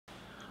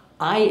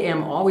I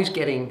am always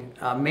getting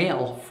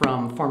mail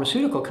from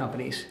pharmaceutical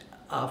companies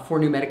for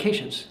new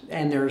medications.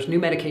 And there's new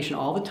medication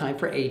all the time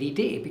for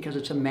ADD because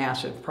it's a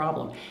massive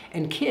problem.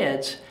 And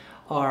kids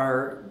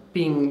are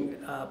being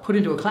put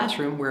into a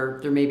classroom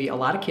where there may be a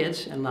lot of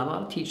kids and not a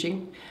lot of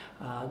teaching.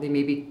 They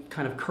may be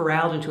kind of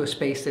corralled into a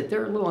space that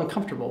they're a little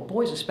uncomfortable.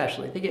 Boys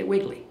especially, they get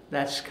wiggly.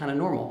 That's kind of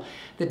normal.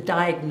 The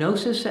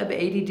diagnosis of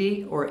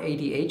ADD or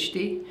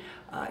ADHD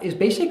is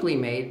basically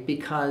made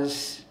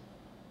because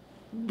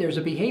there's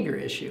a behavior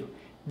issue.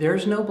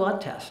 There's no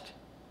blood test.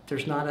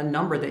 There's not a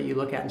number that you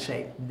look at and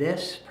say,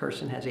 this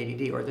person has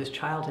ADD or this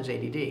child has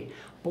ADD.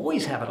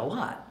 Boys have it a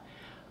lot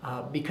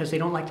because they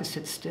don't like to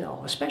sit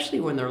still,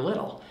 especially when they're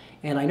little.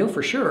 And I know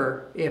for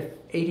sure if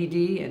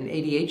ADD and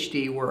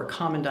ADHD were a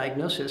common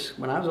diagnosis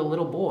when I was a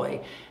little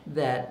boy,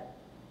 that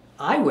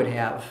I would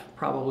have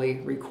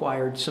probably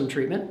required some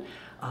treatment.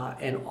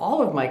 And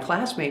all of my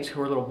classmates who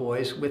were little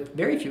boys, with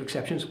very few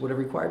exceptions, would have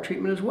required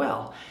treatment as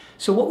well.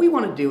 So what we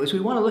want to do is we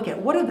want to look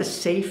at what are the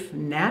safe,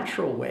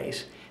 natural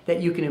ways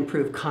that you can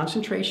improve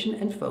concentration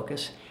and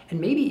focus, and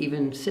maybe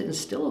even sitting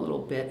still a little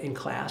bit in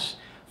class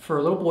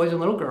for little boys and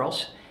little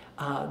girls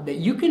that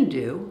you can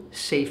do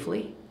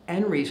safely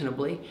and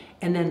reasonably.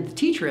 And then the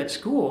teacher at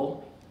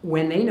school,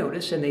 when they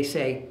notice and they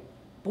say,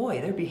 boy,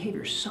 their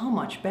behavior is so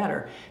much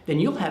better, then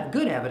you'll have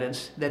good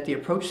evidence that the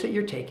approach that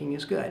you're taking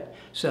is good.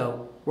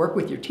 So work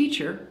with your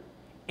teacher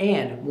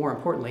and, more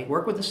importantly,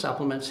 work with the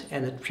supplements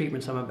and the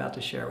treatments I'm about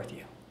to share with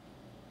you.